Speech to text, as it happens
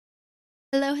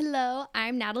Hello, hello.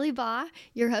 I'm Natalie Baugh,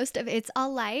 your host of It's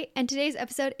All Light, and today's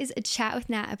episode is a Chat with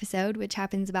Nat episode, which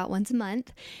happens about once a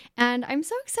month. And I'm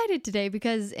so excited today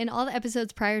because in all the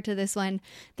episodes prior to this one,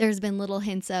 there's been little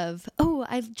hints of, oh,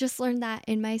 I've just learned that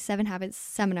in my 7 Habits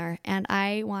seminar, and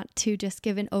I want to just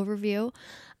give an overview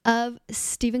of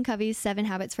Stephen Covey's 7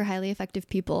 Habits for Highly Effective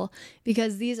People,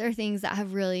 because these are things that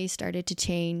have really started to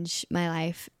change my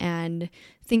life and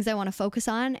things I want to focus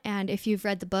on. And if you've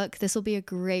read the book, this will be a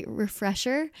great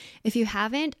refresher. If you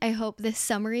haven't, I hope this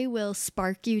summary will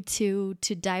spark you to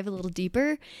dive a little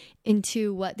deeper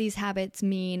into what these habits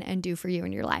mean and do for you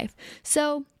in your life.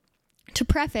 So to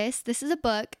preface, this is a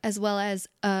book as well as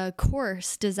a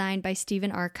course designed by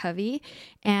Stephen R. Covey,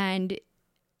 and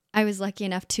I was lucky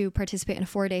enough to participate in a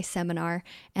 4-day seminar,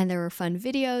 and there were fun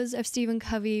videos of Stephen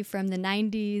Covey from the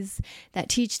 90s that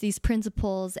teach these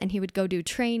principles, and he would go do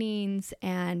trainings,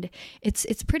 and it's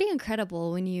pretty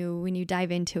incredible when you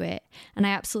dive into it. And I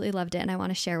absolutely loved it, and I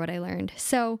want to share what I learned.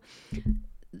 So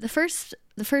the first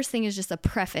thing is just a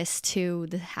preface to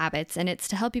the habits, and it's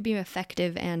to help you be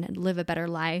effective and live a better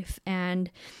life.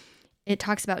 And it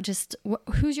talks about just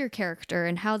who's your character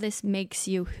and how this makes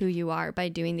you who you are by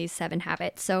doing these 7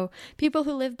 habits. So people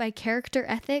who live by character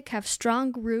ethic have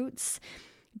strong roots,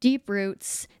 deep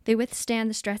roots. They withstand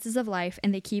the stresses of life,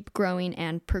 and they keep growing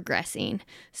and progressing.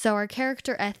 So our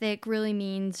character ethic really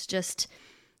means just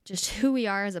who we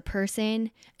are as a person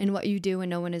and what you do when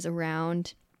no one is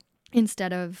around,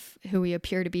 instead of who we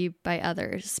appear to be by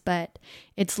others. But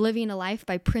it's living a life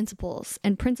by principles,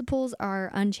 and principles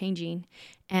are unchanging,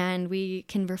 and we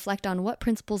can reflect on what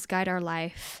principles guide our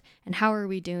life and how are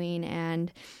we doing.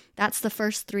 And that's the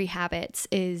first 3 habits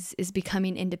is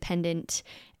becoming independent,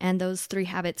 and those 3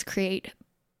 habits create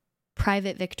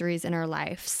private victories in our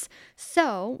lives.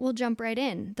 So we'll jump right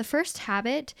in. The first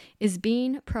habit is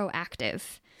being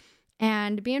proactive,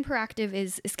 and being proactive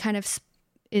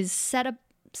is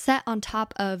set on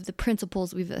top of the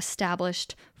principles we've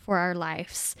established for our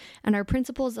lives. And our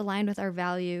principles align with our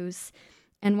values.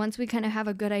 And once we kind of have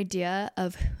a good idea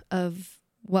of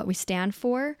what we stand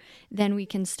for, then we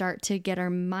can start to get our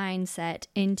mindset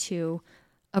into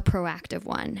a proactive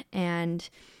one. And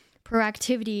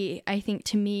proactivity, I think,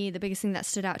 to me, the biggest thing that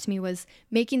stood out to me was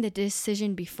making the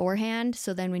decision beforehand.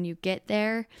 So then when you get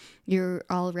there, you're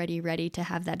already ready to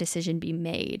have that decision be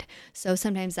made. So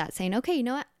sometimes that's saying, okay, you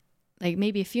know what? Like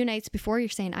maybe a few nights before, you're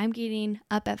saying, I'm getting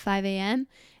up at 5 a.m.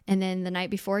 And then the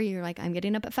night before, you're like, I'm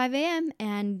getting up at 5 a.m.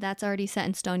 And that's already set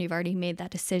in stone. You've already made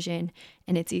that decision,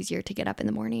 and it's easier to get up in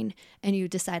the morning. And you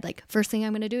decide, like, first thing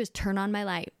I'm going to do is turn on my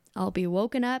light. I'll be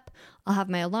woken up. I'll have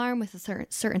my alarm with a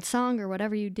certain song or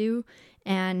whatever you do.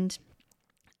 And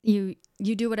you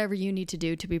do whatever you need to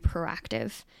do to be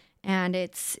proactive. And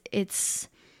it's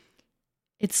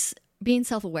being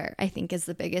self-aware, I think, is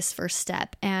the biggest first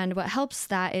step. And what helps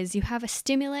that is you have a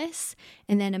stimulus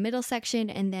and then a middle section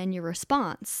and then your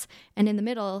response. And in the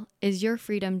middle is your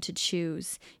freedom to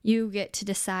choose. You get to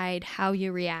decide how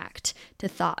you react to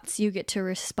thoughts. You get to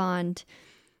respond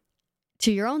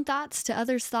to your own thoughts, to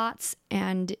others' thoughts,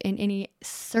 and in any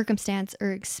circumstance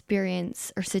or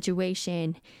experience or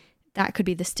situation that could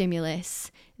be the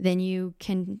stimulus, then you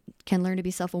can learn to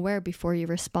be self-aware before you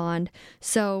respond.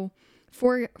 So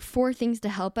four things to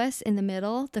help us in the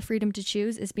middle, the freedom to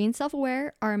choose, is being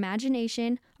self-aware, our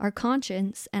imagination, our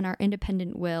conscience, and our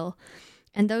independent will.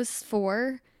 And those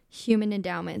 4 human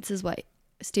endowments is what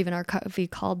Stephen R. Covey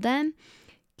called them,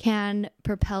 can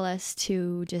propel us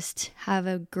to just have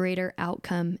a greater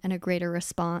outcome and a greater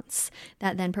response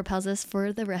that then propels us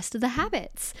for the rest of the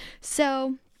habits.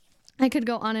 So I could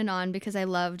go on and on because I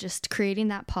love just creating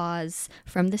that pause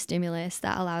from the stimulus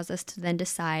that allows us to then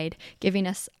decide, giving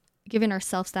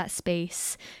ourselves that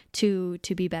space to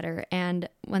be better. And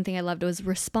one thing I loved was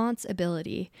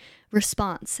responsibility.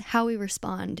 Response, how we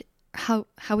respond. How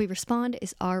we respond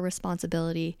is our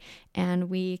responsibility, and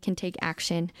we can take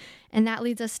action. And that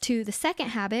leads us to the second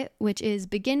habit, which is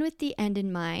begin with the end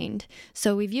in mind.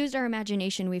 So we've used our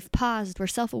imagination, we've paused, we're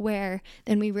self-aware,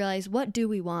 then we realize, what do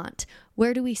we want?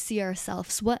 Where do we see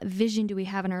ourselves? What vision do we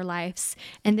have in our lives?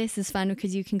 And this is fun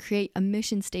because you can create a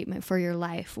mission statement for your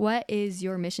life. What is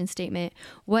your mission statement?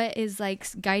 What is like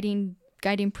guiding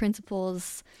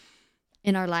principles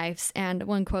in our lives? And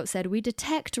one quote said, "We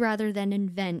detect rather than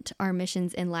invent our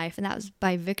missions in life." And that was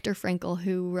by Viktor Frankl,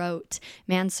 who wrote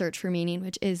Man's Search for Meaning,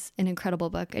 which is an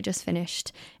incredible book I just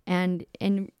finished. And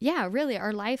yeah, really,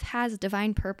 our life has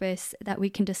divine purpose that we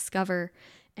can discover,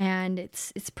 and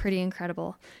it's pretty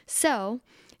incredible. So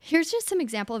here's just some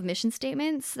example of mission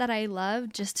statements that I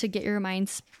love just to get your mind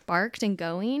sparked and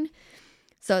going.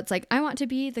 So it's like, I want to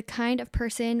be the kind of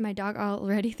person my dog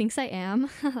already thinks I am.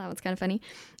 That one's kind of funny.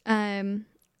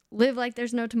 Live like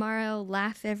there's no tomorrow,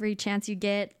 laugh every chance you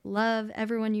get, love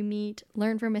everyone you meet,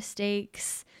 learn from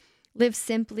mistakes, live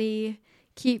simply,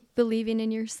 keep believing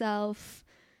in yourself,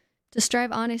 to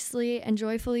strive honestly and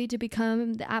joyfully to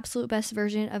become the absolute best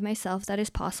version of myself that is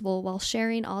possible while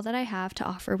sharing all that I have to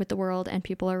offer with the world and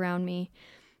people around me.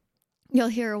 You'll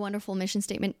hear a wonderful mission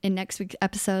statement in next week's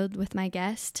episode with my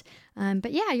guest.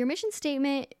 But yeah, your mission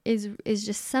statement is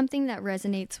just something that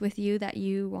resonates with you, that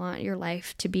you want your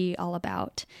life to be all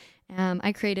about.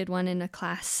 I created one in a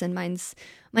class, and mine's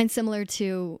similar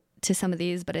to some of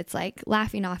these, but it's like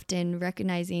laughing often,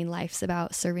 recognizing life's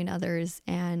about serving others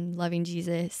and loving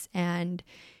Jesus, and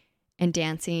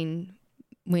dancing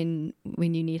when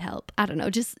you need help. I don't know,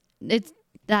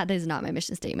 that is not my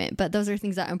mission statement, but those are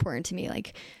things that are important to me.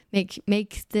 Like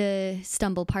make the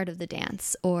stumble part of the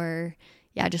dance, or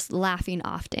just laughing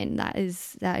often. That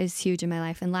is huge in my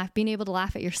life, and being able to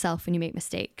laugh at yourself when you make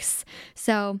mistakes.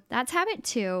 So that's habit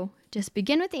 2. Just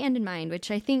begin with the end in mind,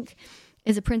 which I think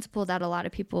is a principle that a lot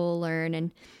of people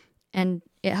learn, and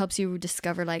it helps you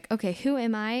discover, like, okay, who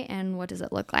am I and what does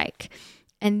it look like?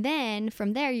 And then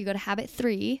from there, you go to habit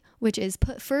 3, which is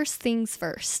put first things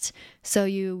first. So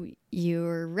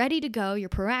you're ready to go, you're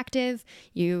proactive,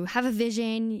 you have a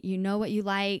vision, you know what you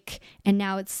like, and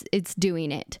now it's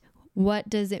doing it. What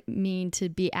does it mean to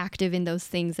be active in those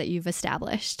things that you've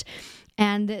established?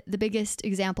 And the biggest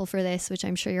example for this, which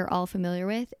I'm sure you're all familiar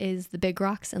with, is the big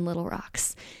rocks and little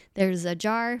rocks. There's a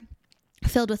jar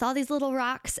filled with all these little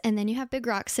rocks, and then you have big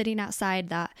rocks sitting outside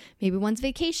that maybe one's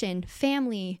vacation,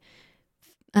 family,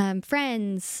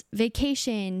 friends,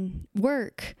 vacation,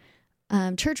 work,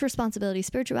 church responsibility,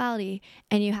 spirituality,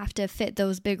 and you have to fit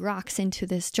those big rocks into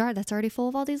this jar that's already full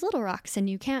of all these little rocks, and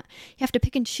you have to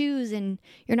pick and choose, and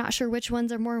you're not sure which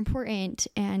ones are more important,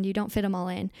 and you don't fit them all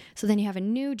in. So then you have a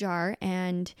new jar,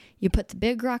 and you put the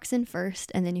big rocks in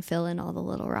first, and then you fill in all the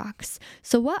little rocks.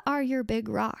 So what are your big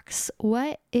rocks?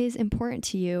 What is important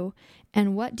to you,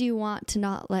 and what do you want to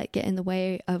not let get in the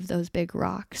way of those big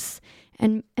rocks?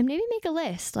 And maybe make a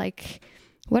list, like,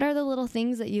 what are the little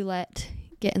things that you let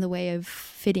get in the way of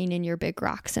fitting in your big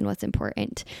rocks, and what's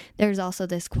important? There's also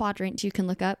this quadrant you can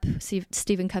look up,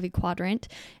 Stephen Covey quadrant,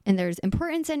 and there's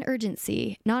importance and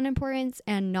urgency, non-importance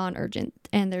and non-urgent.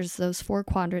 And there's those 4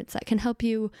 quadrants that can help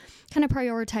you kind of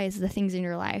prioritize the things in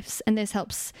your lives. And this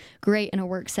helps great in a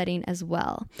work setting as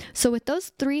well. So with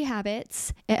those 3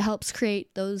 habits, it helps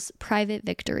create those private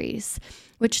victories,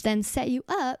 which then set you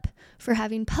up for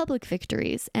having public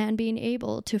victories and being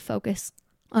able to focus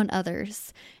on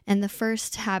others. And the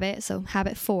first habit, so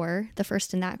habit 4, the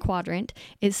first in that quadrant,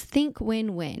 is think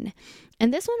win-win.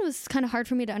 And this one was kind of hard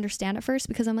for me to understand at first,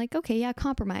 because I'm like, okay, yeah,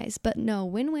 compromise. But no,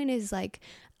 win-win is like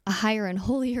a higher and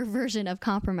holier version of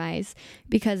compromise,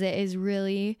 because it is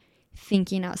really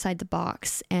thinking outside the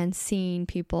box and seeing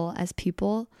people as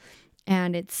people.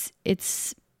 And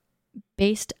it's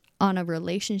based on a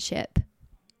relationship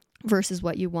versus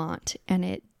what you want. And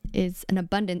it is an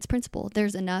abundance principle.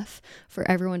 There's enough for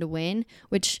everyone to win,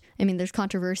 which, I mean, there's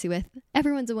controversy with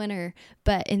everyone's a winner,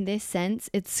 but in this sense,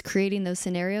 it's creating those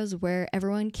scenarios where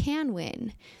everyone can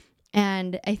win.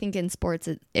 And I think in sports,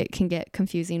 it can get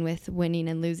confusing with winning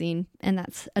and losing, and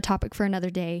that's a topic for another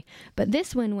day. But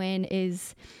this win-win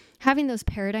is having those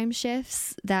paradigm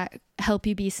shifts that help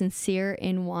you be sincere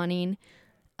in wanting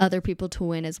other people to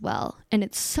win as well. And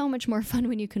it's so much more fun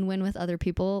when you can win with other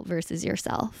people versus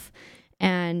yourself.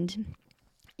 And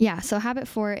yeah, so habit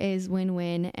 4 is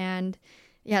win-win. And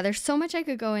yeah, there's so much I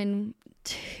could go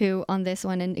into on this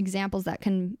one, and examples that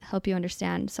can help you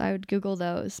understand. So I would Google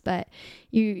those, but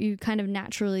you kind of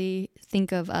naturally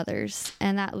think of others.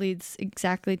 And that leads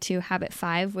exactly to habit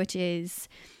 5, which is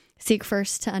seek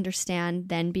first to understand,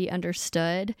 then be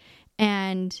understood.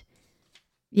 And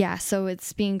yeah, so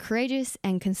it's being courageous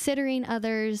and considering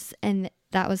others. And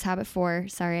that was habit 4.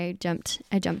 Sorry,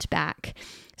 I jumped back.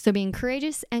 So being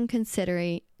courageous and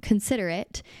considerate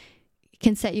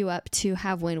can set you up to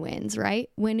have win-wins, right?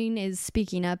 Winning is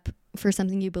speaking up for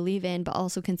something you believe in, but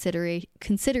also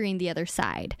considering the other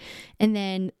side. And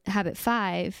then habit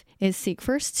 5 is seek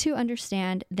first to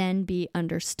understand, then be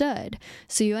understood.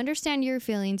 So you understand your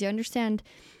feelings,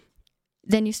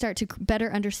 then you start to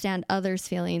better understand others'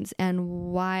 feelings and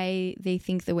why they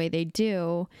think the way they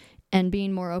do, and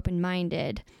being more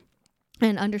open-minded.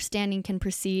 And understanding can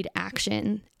precede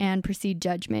action and precede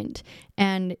judgment.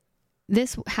 And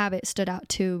this habit stood out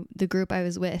to the group I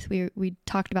was with. We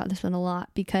talked about this one a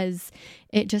lot, because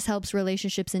it just helps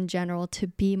relationships in general to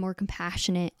be more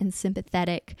compassionate and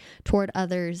sympathetic toward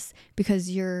others, because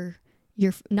you're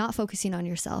you're not focusing on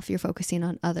yourself, you're focusing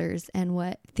on others and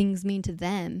what things mean to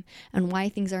them and why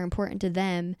things are important to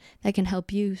them, that can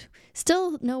help you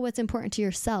still know what's important to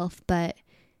yourself, but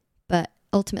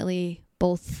ultimately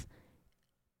both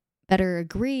better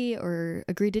agree or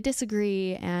agree to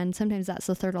disagree. And sometimes that's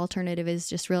the third alternative, is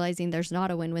just realizing there's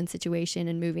not a win-win situation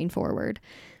and moving forward.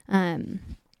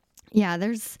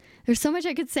 There's so much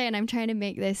I could say, and I'm trying to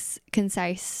make this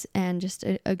concise and just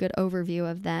a good overview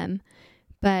of them.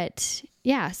 But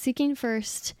yeah, seeking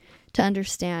first to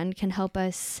understand can help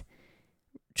us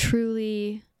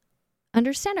truly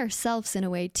understand ourselves in a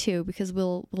way too, because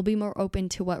we'll be more open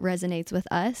to what resonates with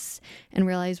us and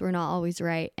realize we're not always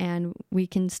right, and we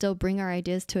can still bring our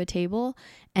ideas to a table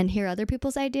and hear other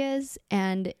people's ideas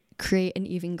and create an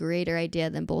even greater idea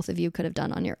than both of you could have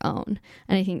done on your own.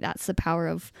 And I think that's the power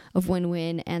of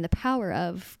win-win and the power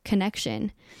of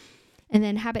connection. And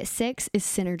then habit 6 is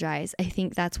synergize. I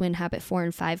think that's when habit 4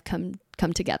 and 5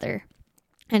 come together.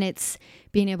 And it's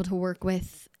being able to work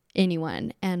with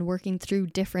anyone and working through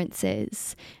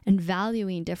differences and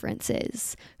valuing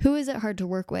differences. Who is it hard to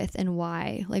work with and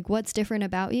why? Like, what's different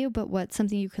about you, but what's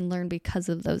something you can learn because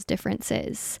of those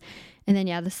differences? And then,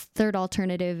 the third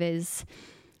alternative is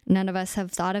none of us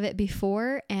have thought of it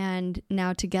before, and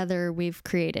now together we've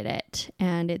created it.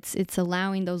 And it's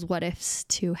allowing those what ifs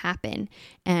to happen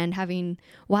and having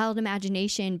wild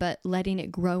imagination, but letting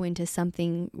it grow into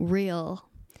something real.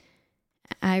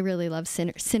 I really love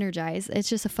synergize. It's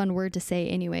just a fun word to say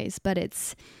anyways, but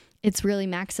it's really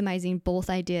maximizing both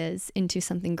ideas into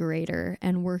something greater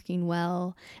and working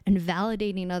well and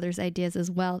validating others' ideas as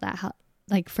well. That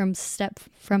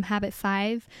from habit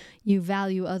 5, you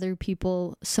value other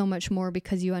people so much more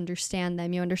because you understand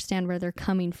them. You understand where they're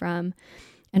coming from.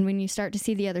 And when you start to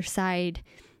see the other side,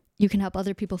 you can help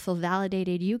other people feel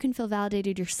validated. You can feel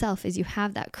validated yourself as you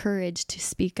have that courage to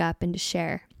speak up and to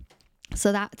share.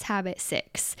 So that's habit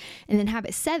 6. And then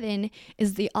habit 7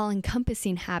 is the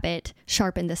all-encompassing habit,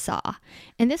 sharpen the saw.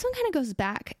 And this one kind of goes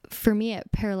back, for me, it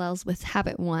parallels with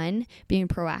habit 1, being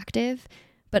proactive.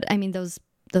 But I mean, those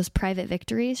private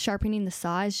victories, sharpening the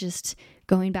saw is just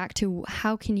going back to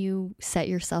how can you set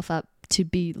yourself up to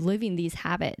be living these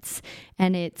habits.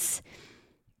 And it's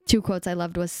 2 quotes I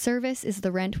loved was, service is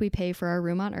the rent we pay for our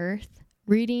room on earth.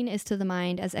 Reading is to the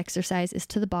mind as exercise is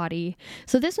to the body.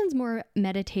 So this one's more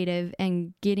meditative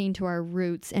and getting to our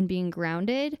roots and being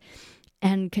grounded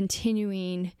and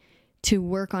continuing to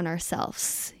work on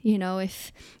ourselves.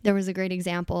 If there was a great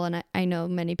example, and I know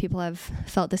many people have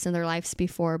felt this in their lives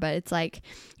before, but it's like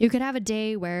you could have a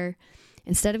day where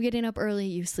instead of getting up early,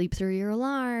 you sleep through your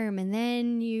alarm, and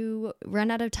then you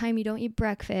run out of time, you don't eat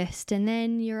breakfast, and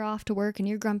then you're off to work and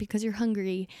you're grumpy because you're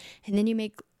hungry, and then you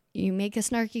make a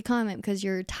snarky comment because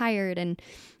you're tired, and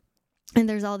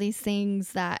there's all these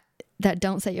things that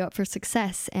don't set you up for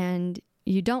success, and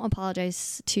you don't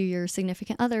apologize to your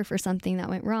significant other for something that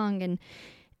went wrong,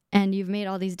 and you've made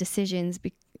all these decisions,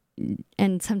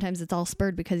 and sometimes it's all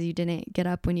spurred because you didn't get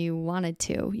up when you wanted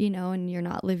to, and you're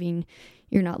not living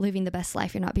the best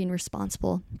life. You're not being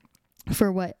responsible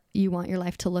for what you want your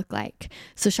life to look like.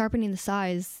 So sharpening the saw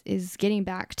is getting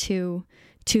back to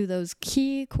those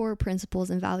key core principles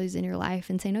and values in your life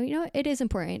and say, no, it is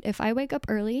important. If I wake up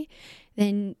early,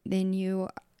 then you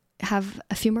have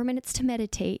a few more minutes to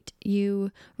meditate.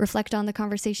 You reflect on the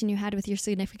conversation you had with your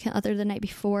significant other the night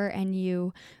before, and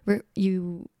you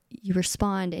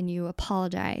respond and you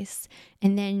apologize,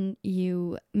 and then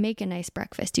you make a nice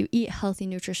breakfast. You eat healthy,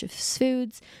 nutritious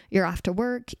foods. You're off to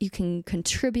work. You can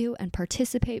contribute and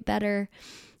participate better.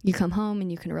 You come home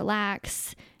and you can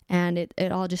relax. And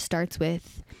it all just starts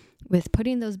with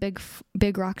putting those big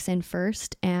rocks in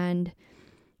first, and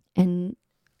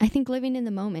I think living in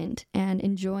the moment and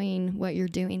enjoying what you're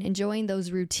doing, enjoying those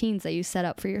routines that you set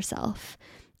up for yourself.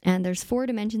 And there's 4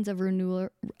 dimensions of renewal: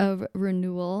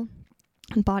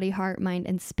 body, heart, mind,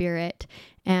 and spirit.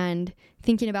 And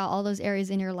thinking about all those areas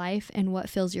in your life and what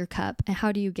fills your cup, and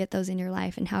how do you get those in your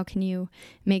life, and how can you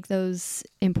make those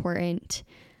important.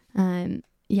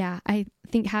 I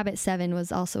think habit 7 was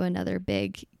also another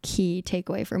big key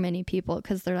takeaway for many people,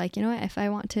 because they're like, if I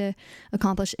want to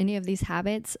accomplish any of these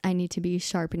habits, I need to be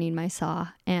sharpening my saw.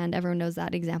 And everyone knows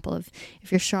that example of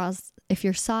if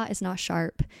your saw is not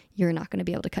sharp, you're not going to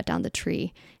be able to cut down the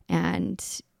tree. And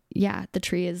the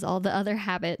tree is all the other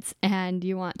habits, and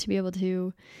you want to be able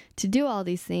to do all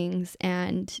these things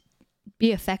and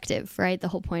be effective, right? The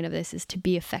whole point of this is to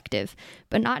be effective,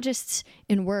 but not just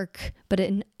in work, but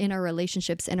in our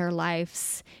relationships, in our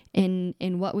lives, in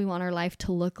what we want our life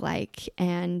to look like,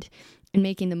 and in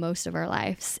making the most of our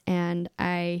lives. And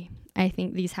I I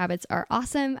think these habits are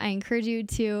awesome. I encourage you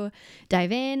to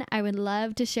dive in. I would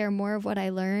love to share more of what I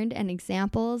learned and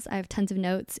examples. I have tons of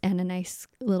notes and a nice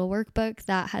little workbook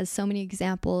that has so many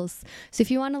examples. So if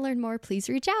you want to learn more, please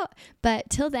reach out. But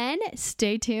till then,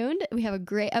 stay tuned. We have a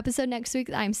great episode next week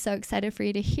that I'm so excited for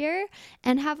you to hear,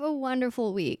 and have a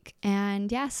wonderful week.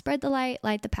 And yeah, spread the light,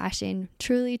 light the passion,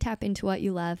 truly tap into what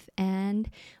you love, and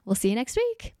we'll see you next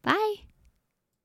week. Bye.